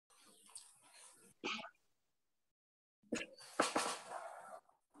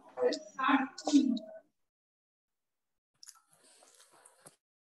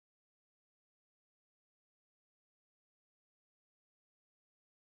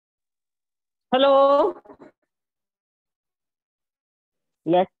Hello.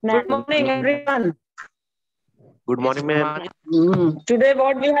 Yes, ma'am. Good morning, everyone. Good morning, ma'am. Today,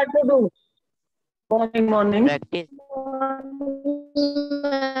 what we have to do? Morning. Practice.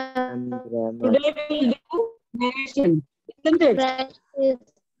 Today we will do narration, isn't it?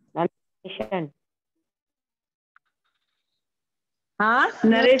 Narration.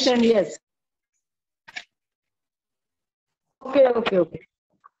 Narration, yes. Okay.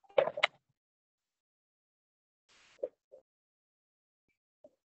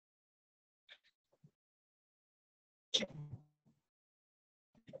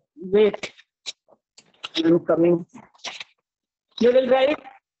 Wait, I'm coming. You will write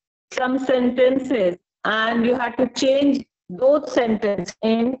some sentences and you have to change those sentences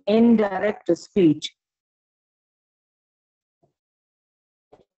in indirect speech.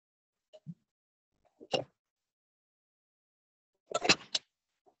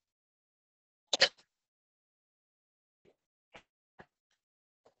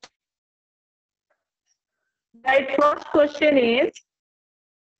 Right, first question is,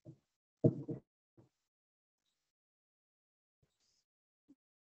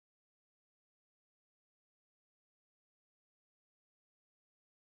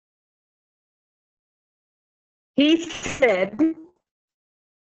 he said,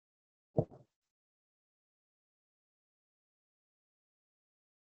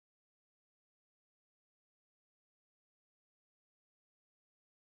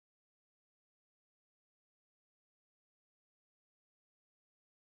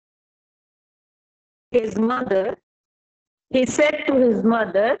 his mother, he said to his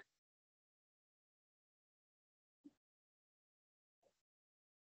mother,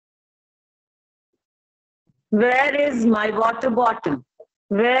 where is my water bottle?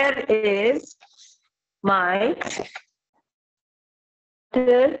 Where is my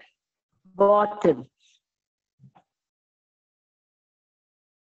water bottle?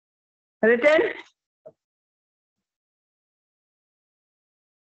 Written?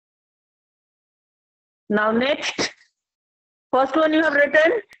 Now next. First one you have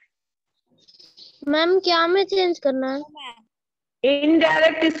written? Ma'am क्या में change करना है?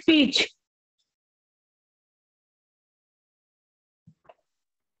 Indirect speech.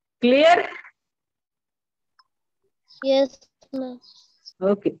 Clear? Yes, ma'am.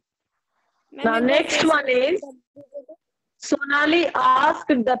 Okay. Now next one is, Sonali asked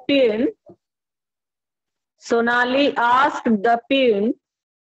the peon. Sonali asked the peon,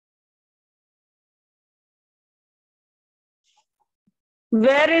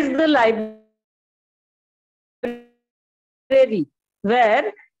 where is the library?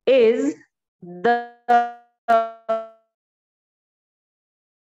 Where is the library?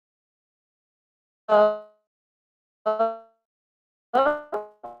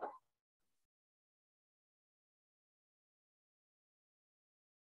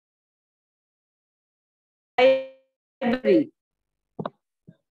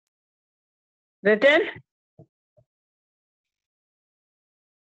 Written?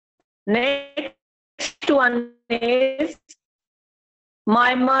 Next one is,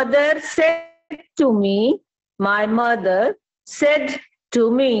 my mother said to me, my mother said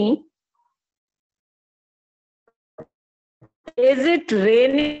to me, is it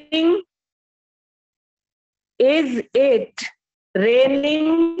raining? Is it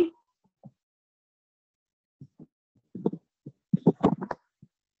raining?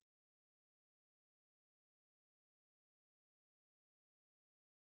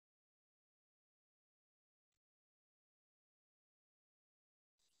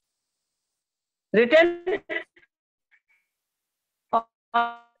 Written? All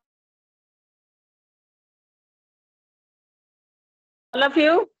of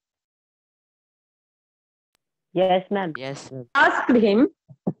you? Yes, ma'am. Yes, ma'am. Asked him,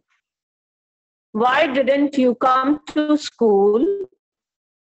 why didn't you come to school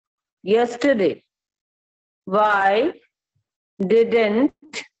yesterday? Why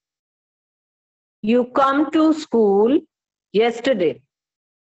didn't you come to school yesterday?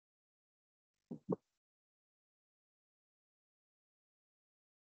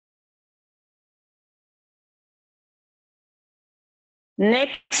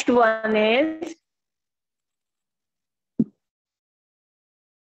 Next one is,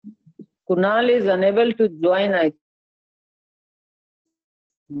 Kunal is unable to join.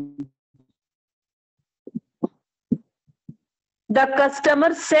 The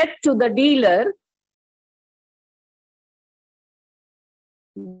customer said to the dealer,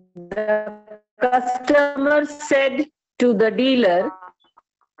 The customer said to the dealer,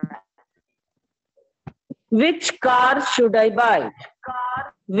 which car should I buy?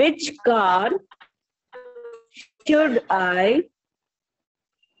 Which car should I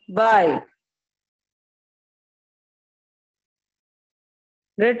buy?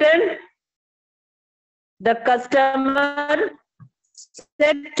 Written, the customer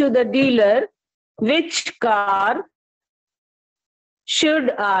said to the dealer, which car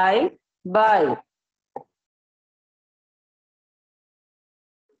should I buy?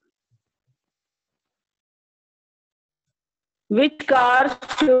 Which car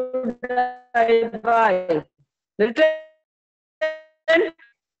should I buy? Written.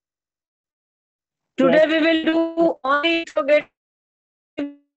 Today we will do only interrogative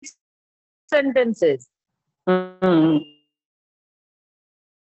sentences.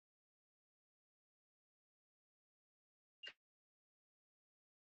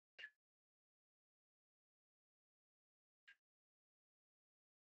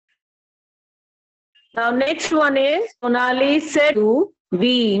 Now next one is Sonali said to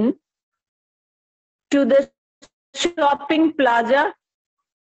Bean to the shopping plaza.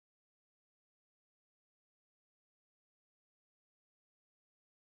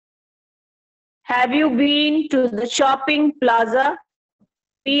 Have you been to the shopping plaza?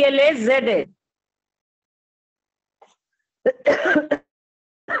 PLAZA.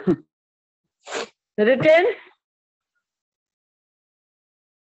 Written.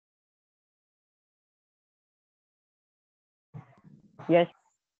 Yes.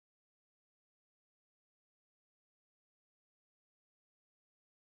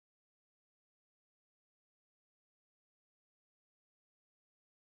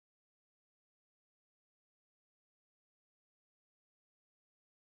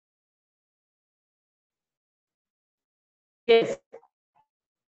 Yes.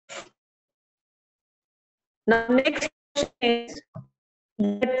 Now next question is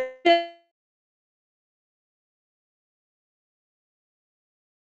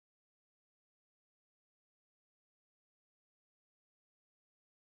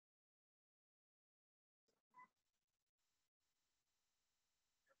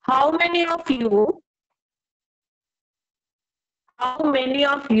how many of you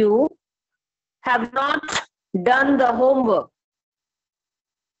have not done the homework?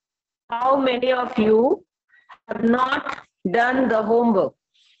 How many of you have not done the homework?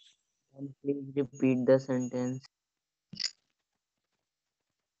 Please repeat the sentence.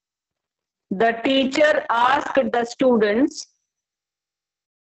 The teacher asked the students,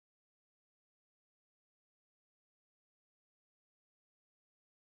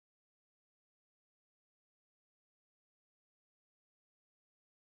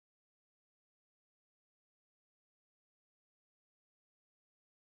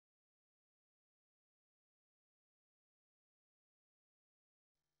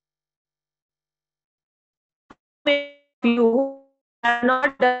 how many of you have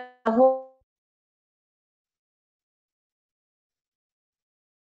not done the homework?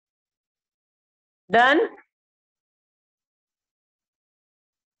 Done?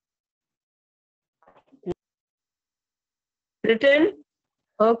 Written?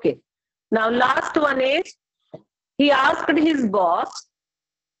 Okay. Now last one is, he asked his boss,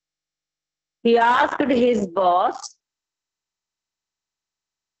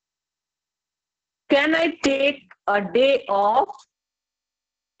 can I take a day off?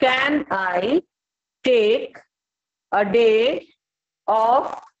 Can I take a day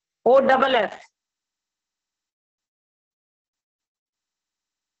off? OFF.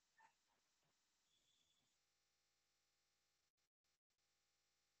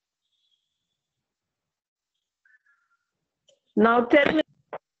 Now tell me,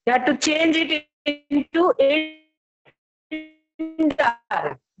 you have to change it into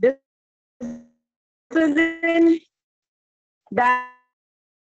indirect. This is in direct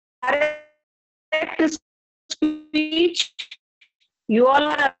speech. You all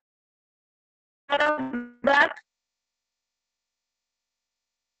are aware of that.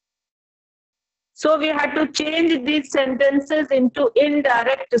 So we had to change these sentences into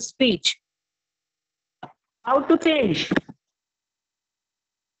indirect speech. How to change?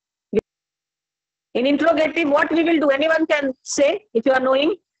 In interrogative, what we will do? Anyone can say if you are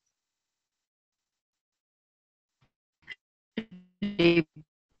knowing.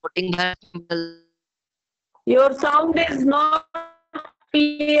 Putting the symbol. Your sound is not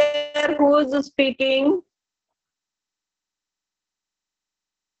clear. Who is speaking?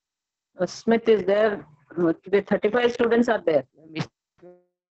 Smith is there. Today 35 students are there.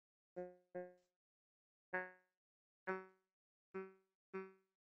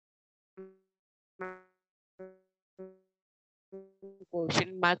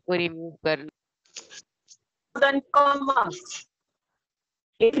 Comma को remove करना. and commas.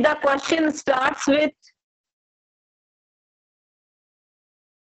 If the question starts with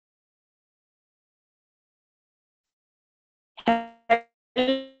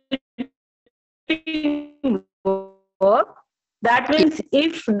verb, that means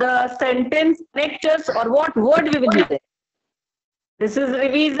if the sentence connectors or what word we will use it. This is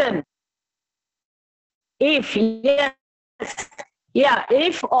revision. If, yes, yeah,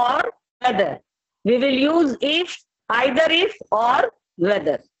 if or whether. We will use if, either if or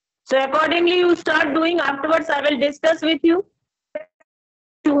whether. So accordingly you start doing, afterwards I will discuss with you.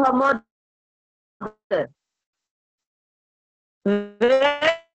 To her mother.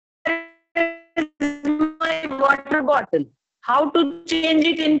 Where is my water bottle? How to change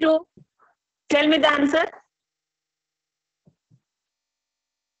it into? Tell me the answer.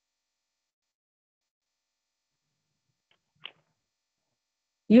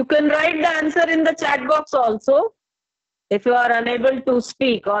 You can write the answer in the chat box also. If you are unable to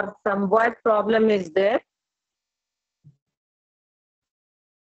speak or some voice problem is there.